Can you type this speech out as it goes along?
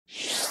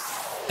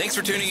Thanks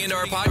for tuning into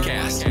our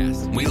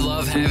podcast. We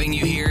love having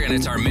you here, and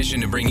it's our mission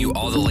to bring you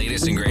all the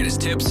latest and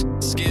greatest tips,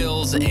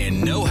 skills,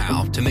 and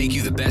know-how to make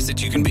you the best that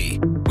you can be.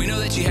 We know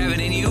that you have it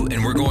in you,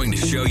 and we're going to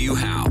show you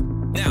how.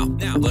 Now,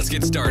 let's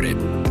get started.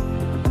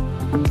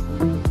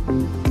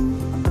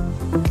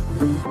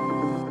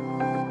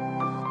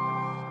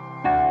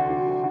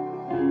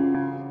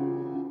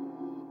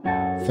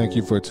 Thank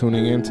you for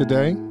tuning in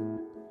today.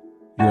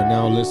 You are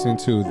now listening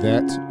to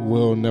That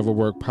Will Never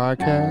Work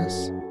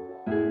Podcast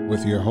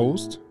with your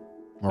host,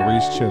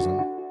 Maurice Chisholm.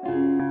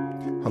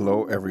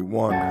 Hello,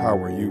 everyone. How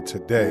are you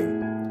today?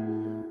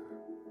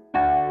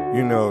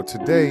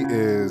 Today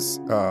is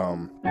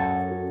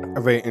a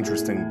very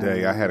interesting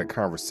day. I had a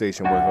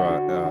conversation with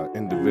an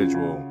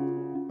individual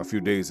a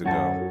few days ago,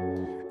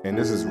 and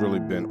this has really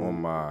been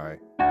on my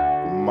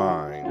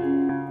mind.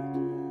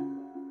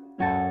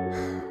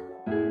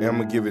 And I'm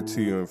going to give it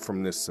to you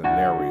from this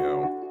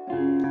scenario.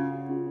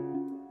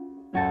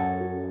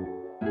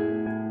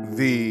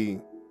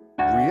 The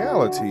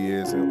reality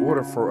is, in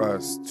order for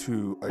us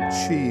to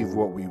achieve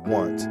what we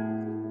want,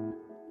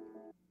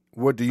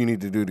 what do you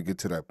need to do to get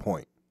to that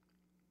point?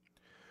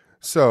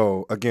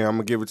 So, again, I'm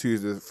going to give it to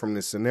you from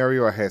this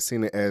scenario. I had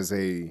seen it as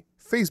a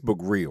Facebook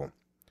reel.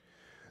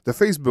 The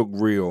Facebook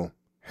reel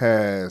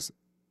has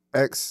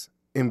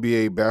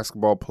ex-NBA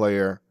basketball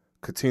player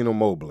Cuttino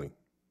Mobley.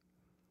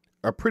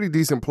 A pretty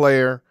decent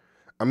player.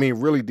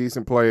 Really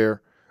decent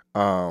player.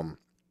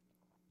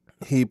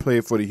 He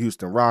played for the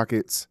Houston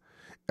Rockets.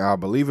 I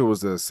believe it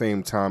was the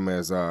same time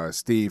as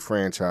Steve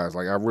franchise. I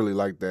really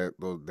like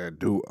that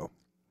duo.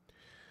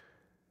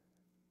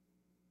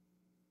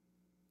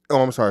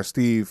 Oh, I'm sorry,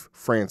 Steve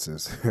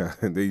Francis.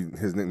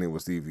 His nickname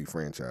was Stevie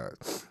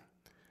franchise.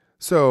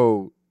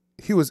 So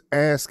he was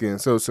asking.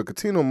 So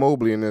Cuttino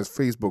Mobley in his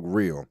Facebook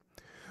reel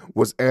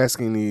was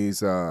asking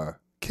these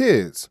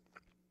kids,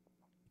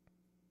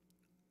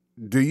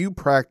 do you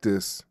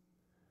practice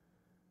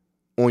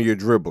on your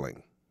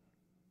dribbling?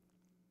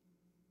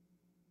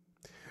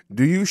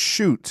 Do you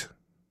shoot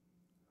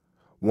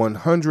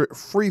 100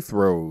 free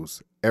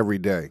throws every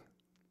day?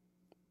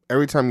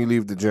 Every time you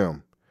leave the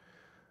gym?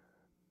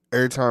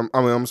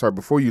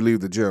 Before you leave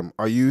the gym,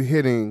 are you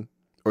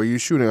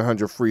shooting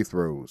 100 free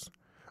throws?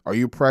 Are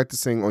you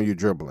practicing on your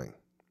dribbling?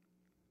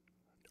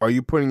 Are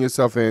you putting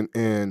yourself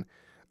in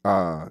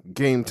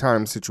game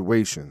time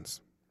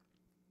situations?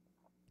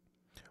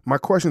 My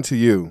question to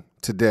you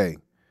today,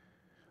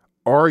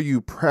 are you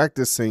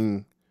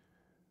practicing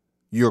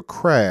your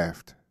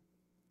craft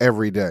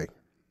every day?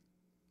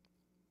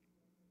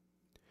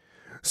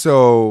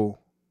 So,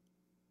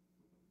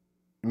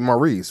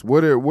 Maurice,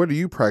 what are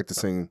you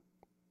practicing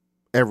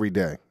every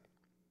day?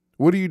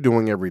 What are you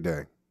doing every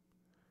day?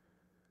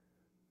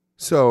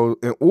 So,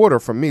 in order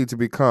for me to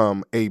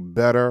become a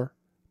better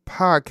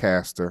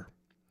podcaster,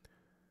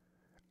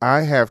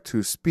 I have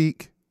to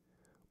speak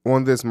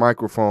on this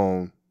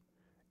microphone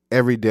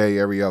every day,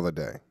 every other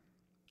day.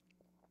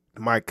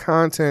 My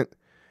content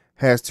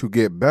has to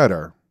get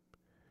better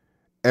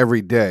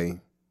every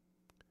day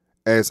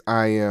as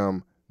I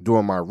am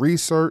doing my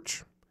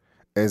research,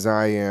 as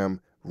I am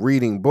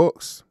reading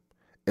books,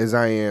 as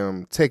I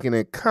am taking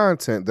in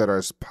content that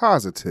is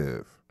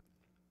positive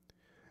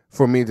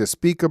for me to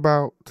speak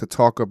about, to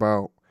talk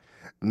about,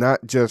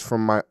 not just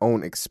from my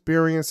own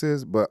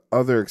experiences, but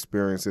other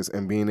experiences,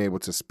 and being able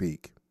to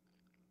speak.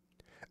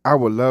 I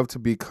would love to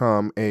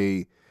become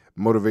a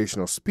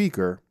motivational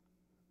speaker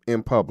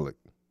in public.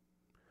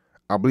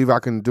 I believe I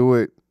can do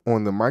it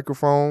on the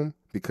microphone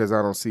because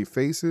I don't see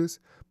faces,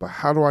 but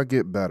how do I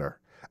get better?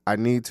 I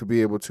need to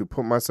be able to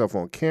put myself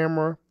on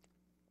camera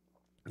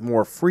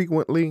more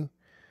frequently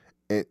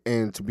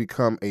and to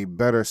become a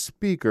better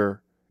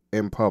speaker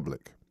in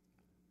public.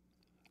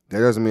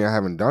 That doesn't mean I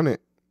haven't done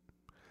it.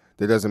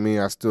 That doesn't mean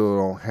I still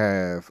don't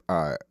have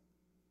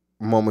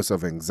moments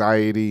of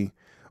anxiety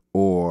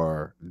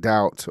or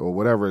doubt or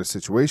whatever the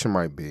situation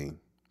might be.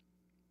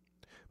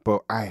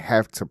 But I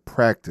have to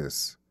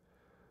practice.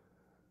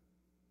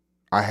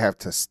 I have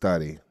to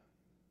study.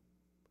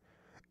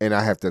 And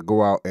I have to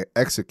go out and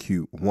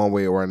execute one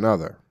way or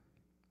another.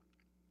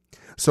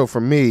 So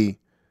for me,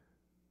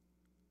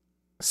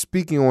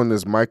 speaking on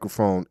this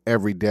microphone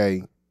every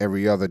day,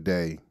 every other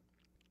day,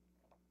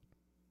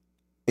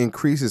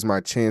 increases my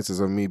chances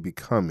of me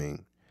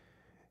becoming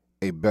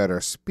a better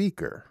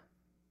speaker.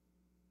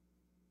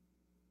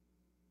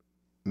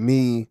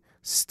 Me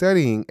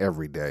studying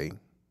every day,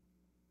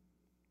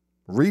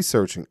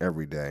 researching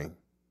every day,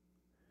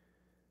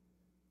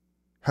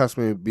 helps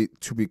me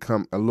to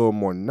become a little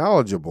more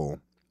knowledgeable.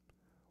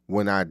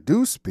 When I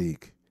do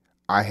speak,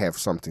 I have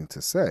something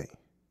to say.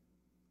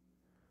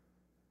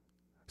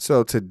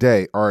 So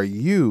today, are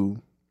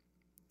you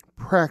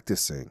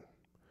practicing?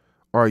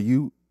 Are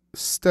you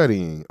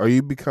studying? Are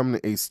you becoming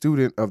a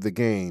student of the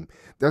game?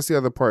 That's the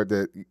other part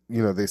that,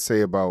 they say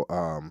about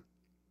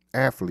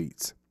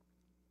athletes.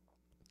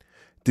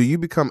 Do you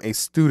become a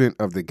student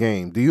of the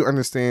game? Do you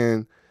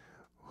understand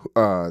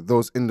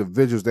those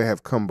individuals that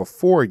have come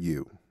before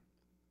you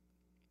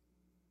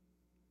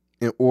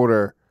in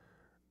order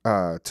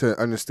to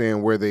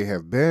understand where they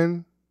have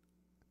been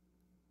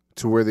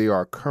to where they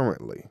are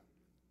currently?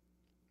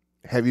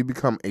 Have you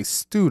become a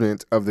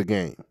student of the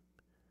game?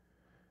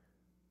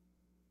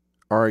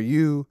 Are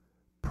you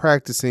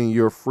practicing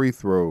your free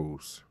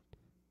throws?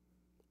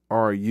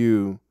 Are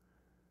you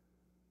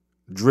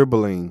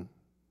dribbling?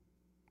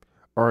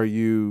 Are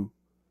you,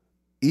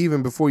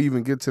 even before you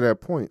even get to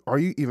that point, are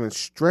you even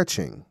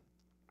stretching?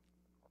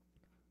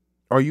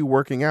 Are you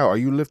working out? Are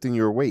you lifting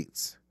your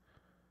weights?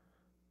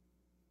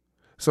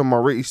 So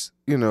Maurice,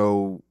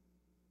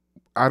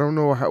 I don't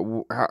know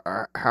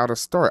how to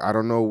start. I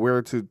don't know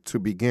where to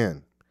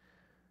begin.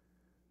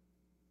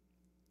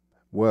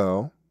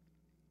 Well,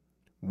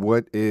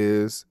 what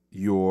is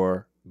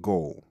your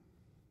goal?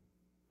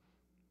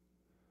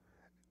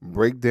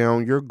 Break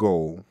down your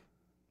goal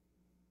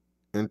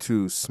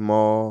into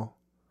small,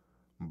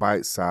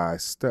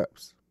 bite-sized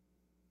steps.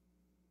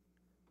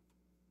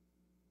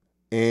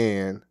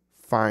 And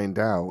find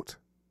out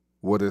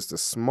what is the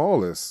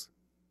smallest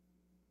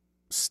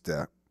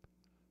step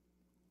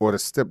or the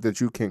step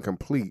that you can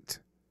complete,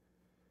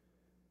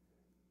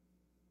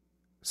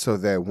 so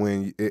that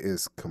when it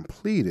is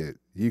completed,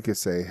 you can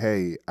say,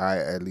 hey, I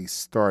at least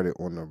started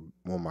on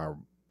my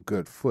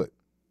good foot.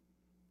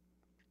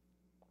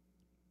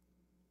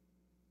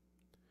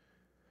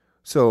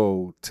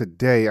 So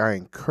today I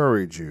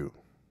encourage you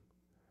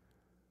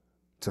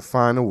to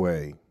find a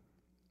way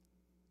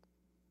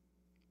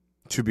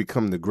to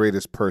become the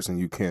greatest person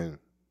you can.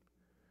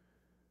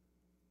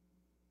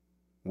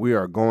 We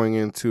are going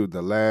into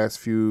the last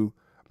few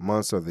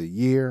months of the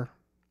year.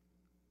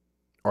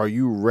 Are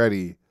you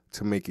ready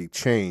to make a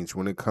change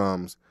when it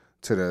comes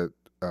to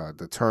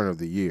the turn of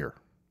the year?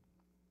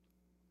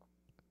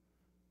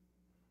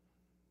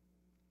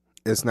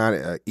 It's not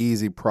an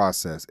easy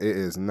process. It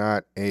is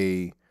not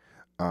a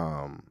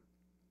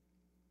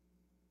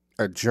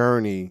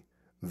journey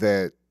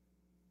that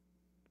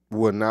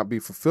will not be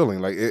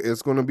fulfilling. Like,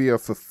 it's going to be a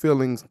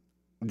fulfilling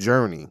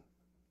journey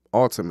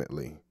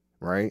ultimately,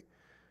 right?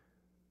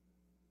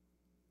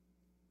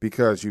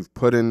 Because you've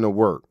put in the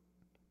work,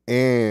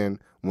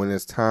 and when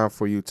it's time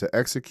for you to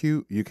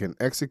execute, you can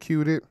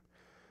execute it.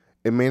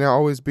 It may not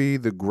always be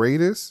the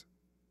greatest,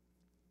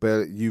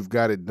 but you've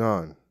got it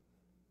done.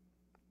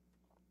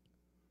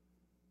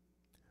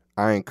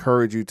 I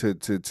encourage you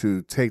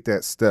to take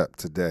that step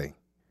today.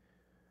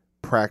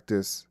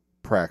 Practice,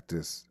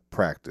 practice,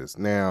 practice.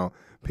 Now,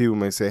 people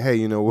may say, hey,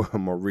 you know what,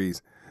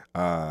 Maurice,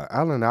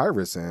 Allen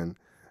Iverson,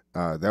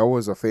 that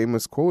was a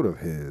famous quote of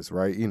his,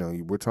 right?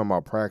 We're talking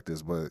about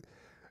practice, but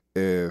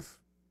if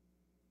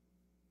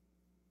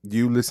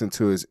you listen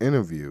to his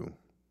interview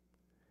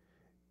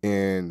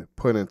and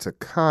put into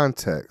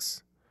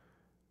context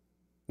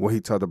what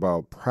he talked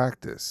about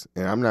practice,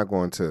 and I'm not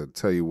going to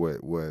tell you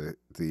what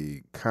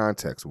the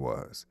context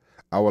was.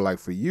 I would like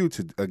for you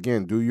to,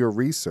 again, do your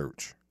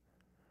research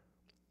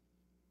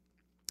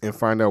and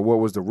find out what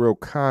was the real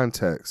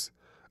context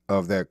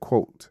of that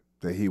quote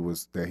that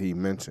he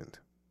mentioned.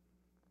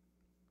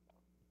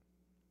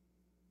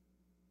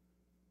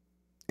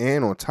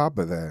 And on top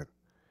of that,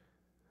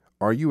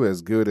 are you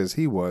as good as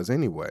he was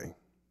anyway?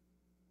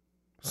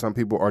 Some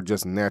people are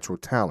just natural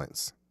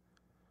talents.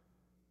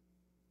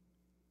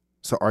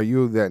 So are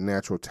you that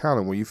natural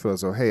talent where you feel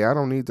so, hey, I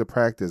don't need to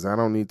practice. I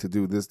don't need to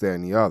do this, that,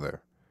 and the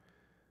other.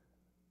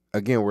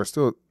 Again, we're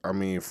still,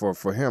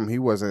 for him, it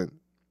wasn't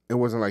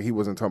like he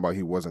wasn't talking about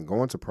he wasn't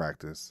going to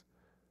practice.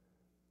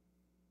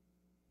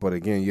 But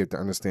again, you have to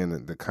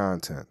understand the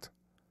content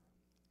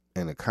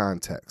and the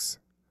context.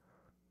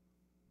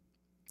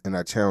 And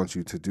I challenge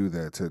you to do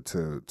that,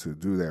 to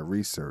do that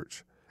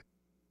research.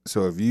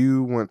 So if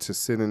you want to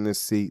sit in this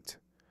seat,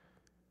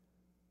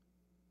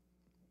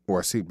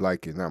 or a seat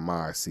like it, not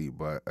my seat,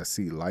 but a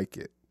seat like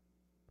it,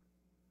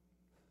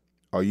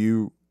 are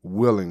you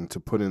willing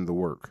to put in the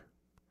work?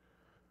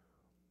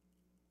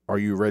 Are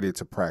you ready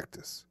to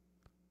practice?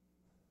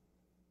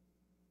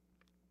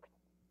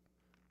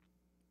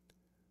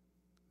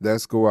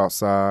 Let's go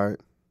outside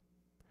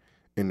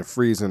in the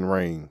freezing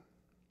rain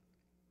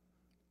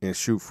and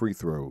shoot free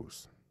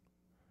throws.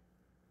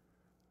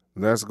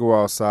 Let's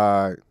go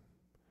outside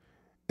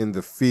in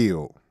the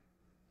field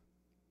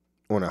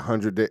on a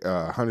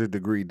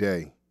 100-degree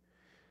day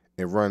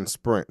and run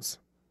sprints.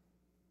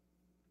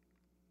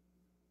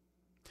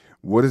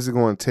 What is it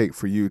going to take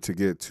for you to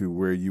get to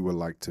where you would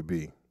like to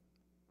be?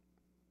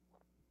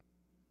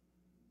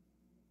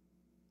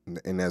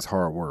 And that's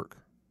hard work.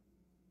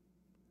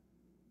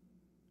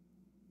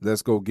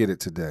 Let's go get it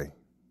today.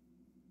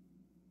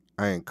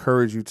 I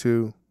encourage you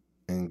to,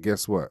 and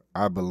guess what?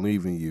 I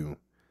believe in you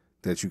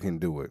that you can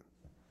do it.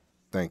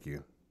 Thank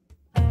you.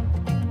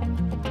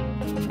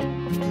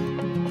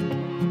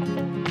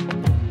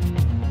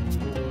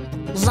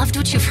 Loved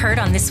what you've heard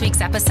on this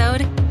week's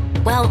episode?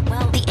 Well,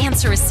 the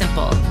answer is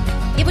simple.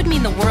 It would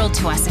mean the world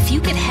to us if you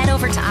could head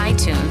over to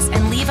iTunes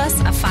and leave us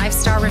a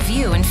 5-star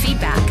review and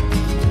feedback.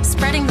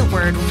 Spreading the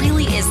word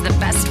really is the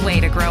best way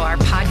to grow our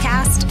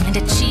podcast and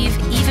achieve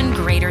even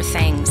greater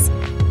things.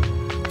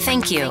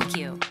 Thank you.